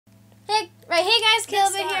Right, hey guys,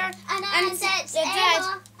 Caleb here. And it's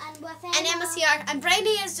Emma. And with Emma. And Emma's here. And Bryony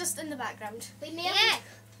is just in the background.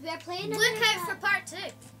 We're playing. Look out for part 2.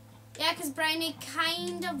 Yeah, because Bryony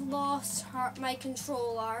kind of lost my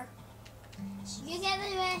controller. You get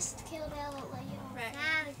the rest, Caleb. I'll let you on.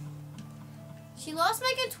 Right. She lost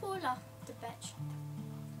my controller, the bitch.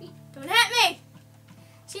 Don't hit me!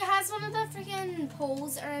 She has one of the freaking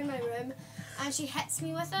poles that are in my room, and she hits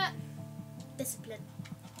me with it. Discipline.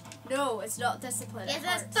 No, it's not discipline. Yes, It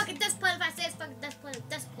that's hurts. fucking discipline. If I say it's fucking discipline,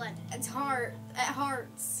 it's discipline. It's hard. It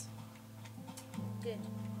hurts. Good.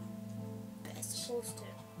 Bitch. Supposed to.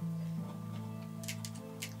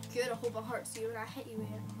 Good, I hope it hurts you when I hit you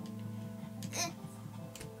here.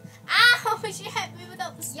 Ow! She hit me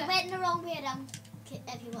without the You stick. went in the wrong way around.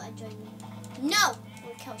 If you want to join me. No!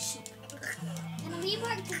 We'll kill sheep. Can we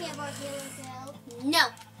work together, Caleb? No.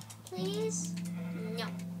 Please. No.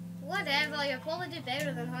 Whatever, you'll probably do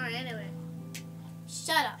better than her anyway.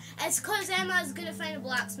 Shut up. It's because Emma's good at finding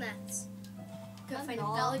blacksmiths. Go I'm find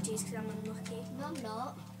not. villages because I'm unlucky. No, I'm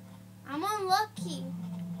not. I'm unlucky.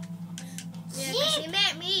 Yeah, 'cause she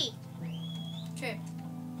met me. True.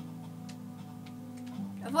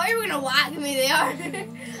 I thought you were going to whack me there.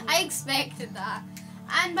 I expected that.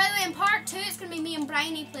 And by the way, in part 2, it's going to be me and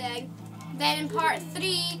Bryony playing. Then in part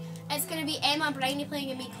 3, it's going to be Emma and Bryony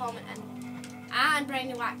playing and me commenting. And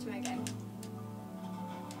Bryony whacked me again.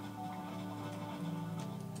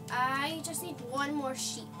 I just need one more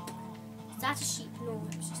sheep. Is that a sheep? No,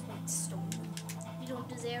 it's just like stone. You don't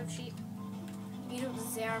deserve sheep. You don't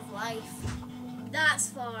deserve life. That's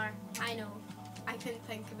far. I know. I couldn't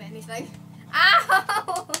think of anything.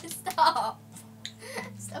 Ow! Stop!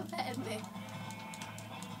 Stop hitting me.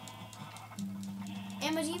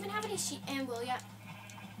 Emma, do you even have any sheep and wool yet?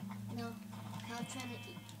 No. I'm trying to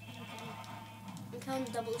eat. I'm killing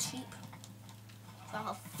double sheep. So I'll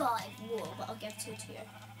have 5 wool, but I'll give 2 to you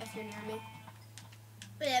if you're near me.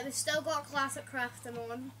 But yeah, we've still got classic crafting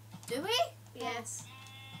on. Do we? Yes.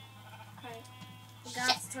 Right. The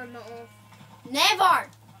gas turned it off. Never!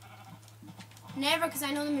 Never, because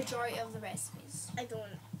I know the majority of the recipes. I don't.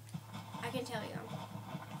 I can tell you.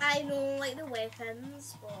 I know like the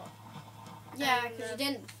weapons, but Yeah, because you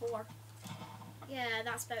didn't before. yeah,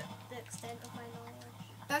 that's about the extent of my knowledge.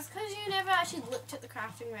 That's because you never actually looked at the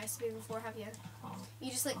crafting recipe before, have you?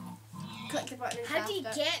 You just like click the button and How do you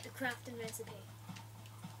craft it. get the crafting recipe?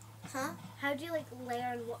 Huh? How do you like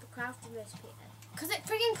learn what the crafting recipe is? Because it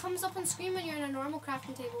friggin' comes up on screen when you're in a normal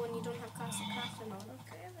crafting table when you don't have classic crafting on.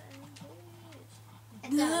 Okay then,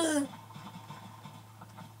 please. It does.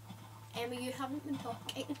 Emma, you haven't been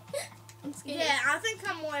talking. I'm scared. Yeah, I think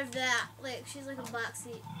I'm more of that. Like she's like a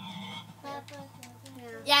backseat. Yeah.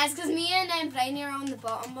 Yeah, it's because me and Bryony are on the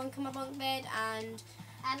bottom bunk of my bunk bed, and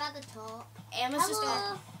I'm at the top. Emma's just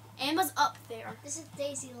Hello. up. Emma's up there. This is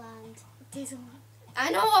Daisyland. I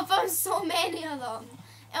know, I found so many of them.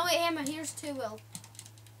 Oh wait, Emma, here's 2 wool.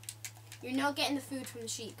 You're not getting the food from the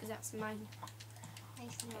sheep because that's mine.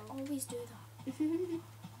 Nice to I know. always do that.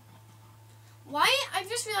 Why? I've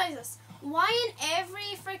just realised this. Why in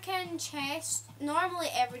every freaking chest, normally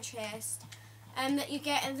every chest, that you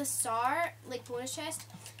get in the start, like bonus chest,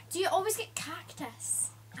 do you always get cactus?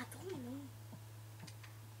 I don't know.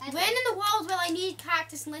 When in the world will I need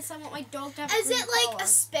cactus unless I want my dog to have Is green it like collar? a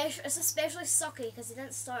special? It's especially sucky because he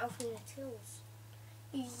didn't start off with any tools.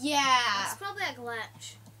 Yeah. It's probably a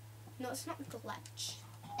glitch. No, it's not a glitch.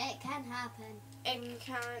 It can happen. It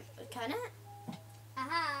can it?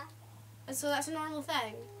 Aha. So that's a normal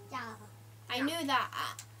thing. Yeah. I knew that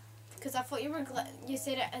because I thought you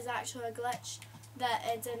said it as actually a glitch that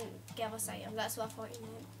it didn't give us items. That's what I thought you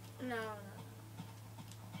meant. No.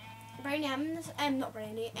 Bryony, I'm in this. Not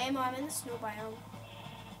Bryony. Emma, I'm in the snow biome.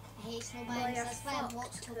 I hate snow Well, biomes. you're That's why I fucked,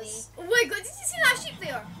 walked away. 'cause- Oh my god! Did you see that sheep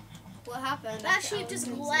there? What happened? That sheep just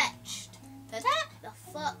glitched. Did it? The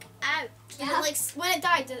fuck out. Did it like when it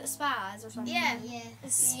died? Did it spaz or something? Yeah. Yeah.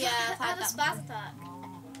 Yeah, I've had had a that spaz attack.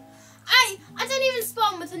 I didn't even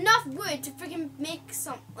spawn with enough wood to freaking make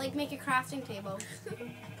make a crafting table.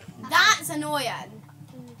 That's annoying.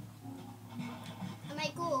 I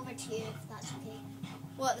might go over to you if that's okay.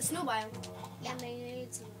 What, the snow biome? Yeah. And they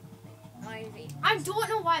need some ivy. I don't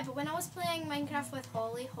know why, but when I was playing Minecraft with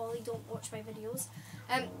Holly, don't watch my videos.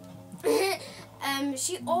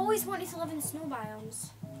 She always wanted to live in snow biomes.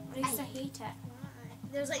 But I used to hate it.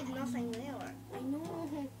 There's like nothing there. I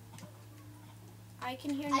know. I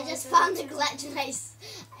can hear. I just noises. found a glitch and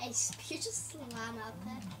you just slam up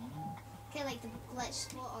it. Okay, like the glitch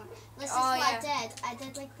spot. Or this is Oh, what yeah. I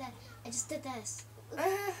did like that. I just did this.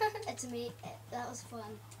 To me, that was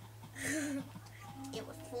fun. It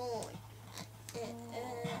was fun.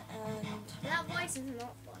 And This is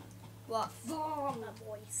not fun. What? That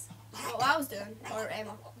voice. What I was doing? Or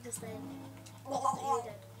Emma? Just then. What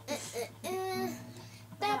you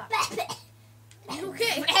did. You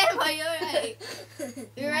okay? Emma, you're right.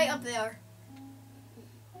 You're right up there.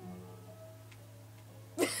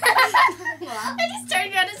 I just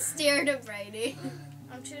turned around and stared at Brady.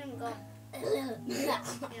 I'm chewing gum. Oh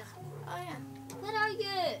yeah. Where are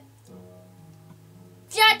you?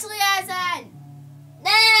 Gently as in.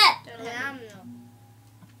 Don't have no.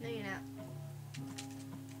 No, you're not.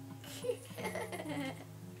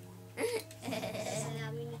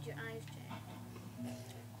 Now we need your eyes checked.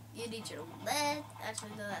 You need your lid. Actually,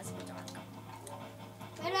 no, that's a bit dark.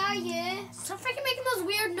 Where are you? Stop freaking making those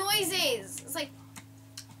weird noises. It's like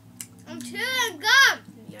I'm chewing gum.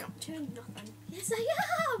 you're not doing nothing. Yes, I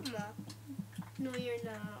am. No, you're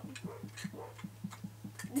not.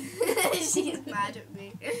 She's mad at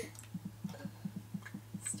me.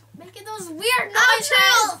 Stop making those weird I'll noises. chew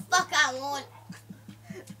all the fuck I want.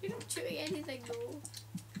 You're not chewing anything, though.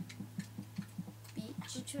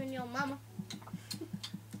 Beach. I'm chewing your mama.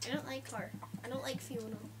 I don't like her. I don't like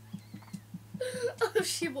Fiona. Oh,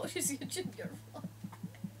 she watches YouTube. Your fault.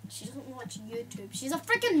 She doesn't watch YouTube. She's a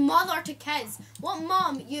freaking mother to kids. What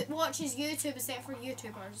mom watches YouTube except for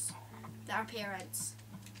YouTubers that are parents?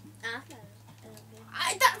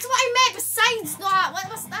 That's what I meant. Besides that,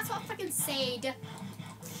 that's what I freaking said.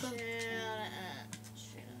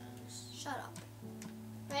 Shut up.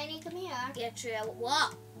 Rainy, come here. Yeah, true.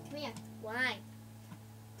 What? Come here. Why?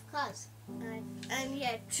 Because.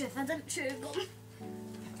 Yeah, truth. I didn't chew gum.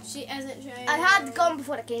 She isn't trying. I had gum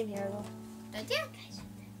before I came here, though. Did you?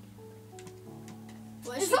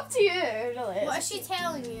 What is, It's she, up to you, really. what is she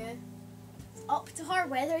telling you? Up to her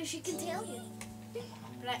whether she can tell you.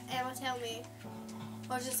 Emma, tell me.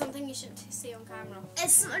 Or is it something you shouldn't say on camera?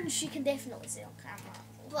 It's something she can definitely say on camera.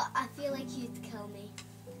 But I feel like you'd kill me.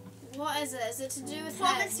 What is it? Is it to do with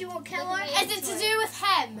Promise him? you won't kill Look her? at me. Is it to do with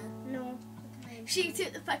him? No. She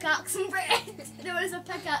took the pickaxe and broke it. There was a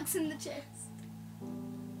pickaxe in the chest.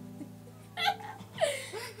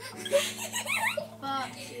 Fuck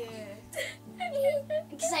you.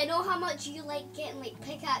 Because I know how much you like getting like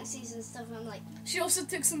pickaxes and stuff. And I'm like, She also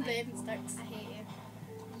took some bathing sticks. I hate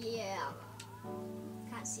you. yeah.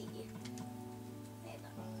 Can't see you.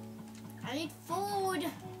 I need food.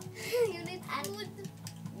 You need food.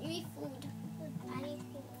 You need food. I need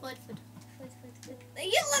food. Food.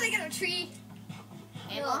 You're living in a tree.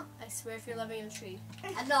 Emma, I swear if you're living in a tree.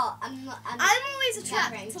 I'm not. I'm I'm always Living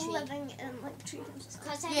attracted in to tree. living in like trees.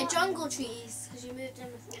 Because I Yeah, know- jungle trees. Because you moved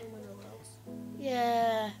in with one of the worlds.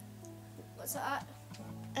 Yeah. What's that?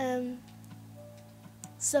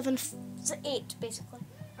 7 to 8 basically.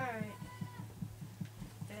 Alright.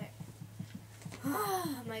 Oh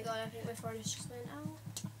my god, I think my furnace just went out.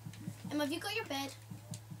 Emma, have you got your bed?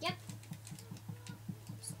 Yep.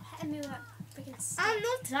 Stop hitting me with that freaking stick. I'm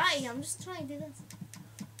not trying, I'm just trying to do this.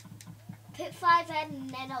 Put 5 in and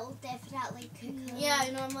then it'll definitely cook. Yeah, I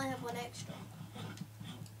normally have one extra.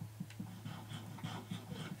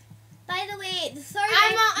 By the way, the third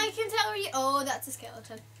I can tell where you. Oh, that's a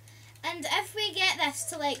skeleton. and if we get this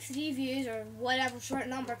to like 3 views or whatever short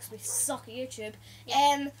number because we suck at YouTube,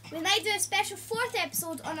 we might do a special 4th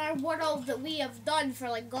episode on our world that we have done for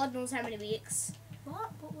like God knows how many weeks.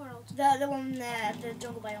 What? What world? The one, the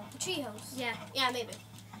jungle biome. The treehouse. Yeah. Yeah, maybe.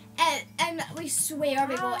 And we swear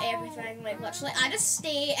we got everything. Like literally, I just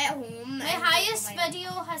stay at home. My and highest do my video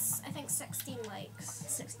has, I think, 16 likes.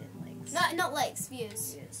 16 likes. Not likes,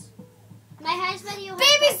 views. My highest video.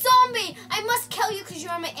 Baby zombie! I must kill you because you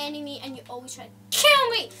are my enemy and you always try to kill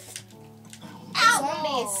me!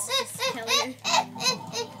 Zombies. Kill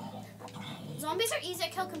you. Zombies are easy to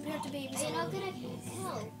kill compared to babies. Are you not gonna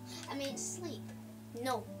kill? I mean, sleep.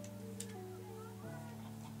 No.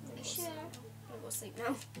 Are you sure? I'm gonna go sleep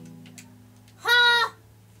now. Ha!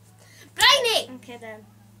 Briny! Okay then.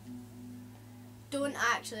 Don't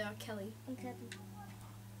actually, I'll kill you. Okay then.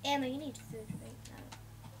 Emma, you need food right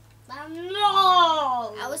now.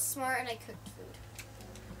 No! I was smart and I cooked food.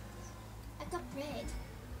 I got bread.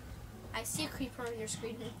 I see a creeper on your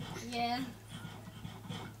screen. Yeah.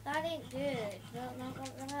 That ain't good.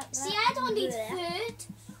 See, I don't need food.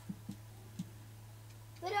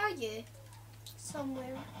 Where are you?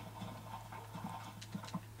 Somewhere.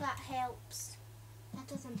 That helps. That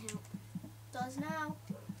doesn't help. Does now.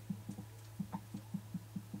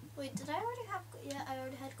 Wait, did I already have... Yeah, I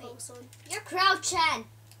already had clothes on. You're crouching.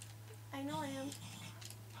 I know I am.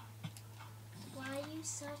 Why are you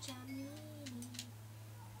such a meanie?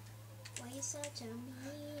 Why are you such a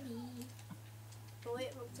meanie? Oh wait,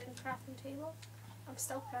 I'm sitting crafting table. I'm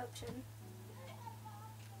still crouching.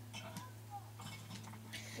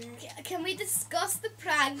 Can we discuss the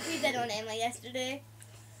prank we did on Emma yesterday?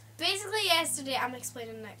 Basically, yesterday, I'm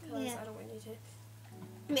explaining it because Yeah. I don't want you to.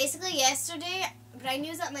 Basically, yesterday, Brian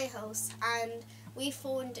was at my house and we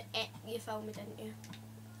phoned. You phoned me, didn't you?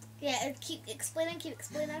 Yeah, keep explaining.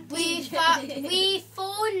 We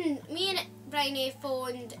phoned. Me and Bryony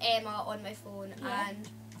phoned Emma on my phone, Yeah. and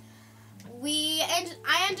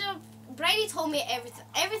I ended up. Bryony told me everything.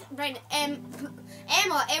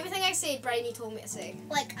 Emma, everything I said, Bryony told me to say.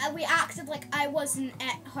 Like, we acted like I wasn't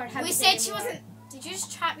at her house. We said she anymore. wasn't. Did you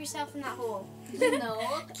just trap yourself in that hole? No.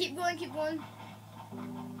 Keep going.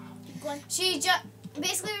 She just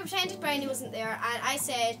basically we pretended Bryony wasn't there, and I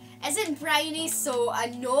said, "Isn't Bryony so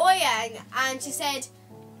annoying?" And she said,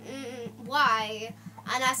 "Why?"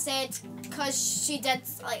 And I said, "Cause she did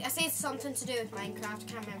I said something to do with Minecraft.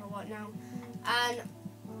 I can't remember what now."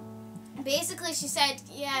 And basically she said,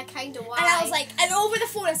 "Yeah, kind of why." And I was like, and over the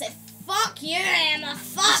phone I said, "Fuck you, Emma.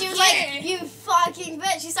 Fuck she you." was like, "You fucking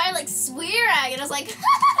bitch." She started like swearing, and I was like,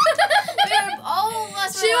 all of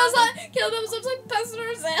us were She was laughing. like, Kilda was like pissing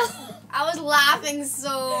herself. I was laughing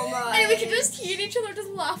so much. And we could just hear each other just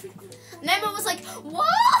laughing. And Emma was like,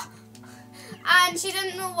 "What?" And she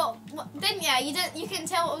didn't know what didn't ya? You couldn't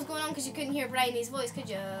tell what was going on because you couldn't hear Bryony's voice, could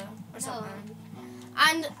you? Or something.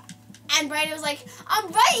 And Bryony was like,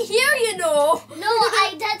 "I'm right here, you know." No,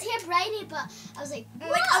 I did hear Bryony, but I was like,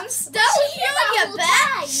 what? I'm still Was she here, that you whole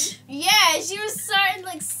bitch. Yeah, she was starting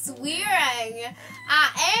like swearing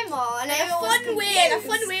at Emma, and In a Emma was fun way,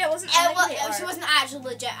 confused. I wasn't Emma, angry at her. she wasn't actually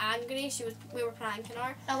legit angry. We were pranking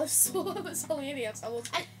her. It was hilarious.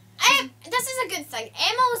 This is a good thing.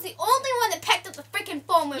 Emma was the only one that picked up the freaking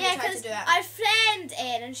phone when we tried to because do it. our friend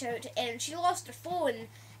Erin, shout out to Erin, she lost her phone.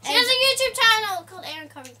 She has a YouTube channel called Erin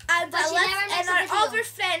Curry. And, But she never makes and a our video. other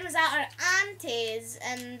friend was at our auntie's,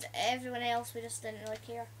 and everyone else we just didn't really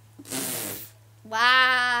care.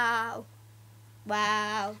 Wow.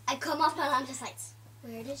 I come up and I'm just like,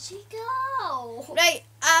 where did she go? Right,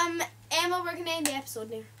 Emma, we're gonna end the episode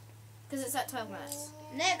now. Because it's at 12 minutes.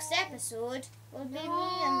 Next episode will be me and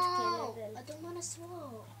No, Kennedy. I don't want to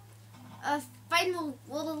swap. Fine,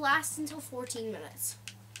 will last until 14 minutes.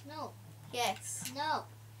 No, Yes. no.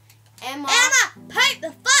 Emma, Emma, pipe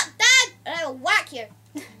the fuck down, and I will whack you.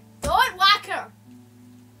 don't whack her.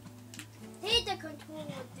 Hit the controller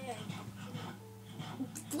there.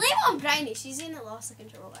 Blame on Bryony. She's the one that lost the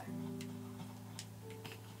controller.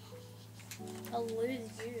 I'll lose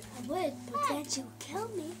you. I would, but then she'll kill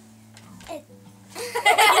me.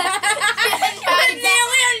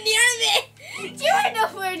 You were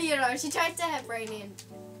nowhere near her. She tried to hit Bryony and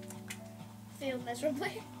Failed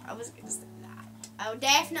miserably. I wasn't going to say that. I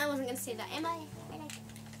definitely wasn't going to say that. Emma.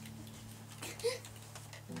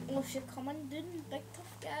 Oh, she'll come and do big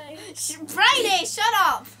tough guy. Bryony, shut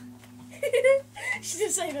up. She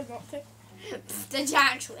decided not to. The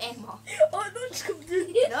actual Emma. Oh no, she's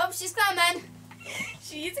coming. Nope, she's coming.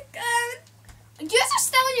 She's a gun. You are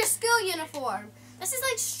still in your school uniform. This is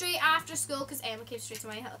like straight after school because Emma came straight to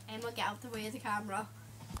my house. Emma, get out the way of the camera.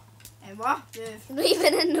 Emma, move.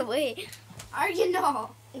 Leaving in the way. Are you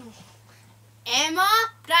not? Emma,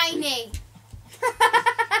 Bryony.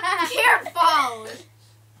 Careful.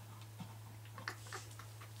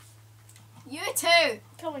 You too.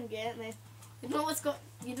 Come and get me. You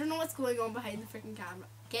don't know what's going on behind the freaking camera.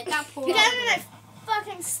 Get that pole. Get out out of of the way. that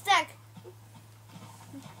fucking stick.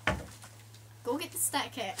 Go get the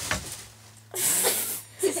stick hit.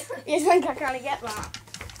 You think I can't get that?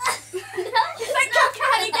 No. You think I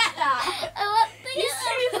can't get that? I want You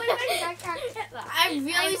seriously think I can't get that? I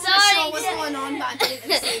really I'm wasn't sorry. sure what's going on, but I did at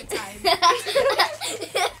the same time.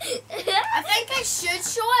 I think I should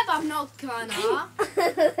show it, but I'm not gonna.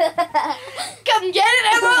 Come get it,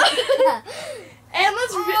 Emma.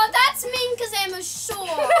 Emma's Oh, that's mean because Emma's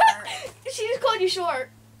short. She just called you short.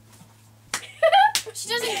 She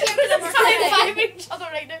doesn't care because I'm High recording. fiving each other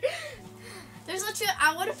right now. There's literally,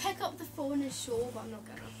 I want to pick up the phone and show, but I'm not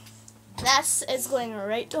gonna. This is going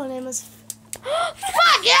right on Emma's.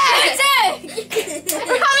 Fuck yeah! We're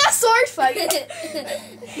having a sword fight. Move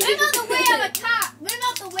out the way of my cat. Move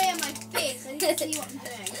out the way of my face. I need to see what I'm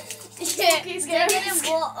doing. He's You're digging in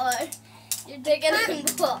water. You're digging in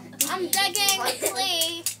water. I'm digging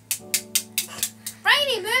clay.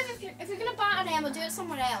 Bryony, move if you're gonna bat at Emma, do it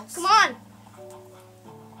somewhere else. Come on.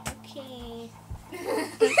 Okay.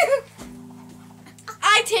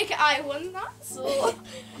 I take it I won that, so.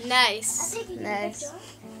 Nice. Nice.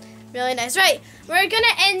 Really nice. Right, we're gonna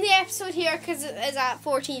end the episode here because it is at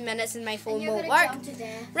 14 minutes and my phone And you're won't gonna work. jump to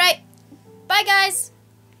death. Right, bye guys.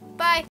 Bye.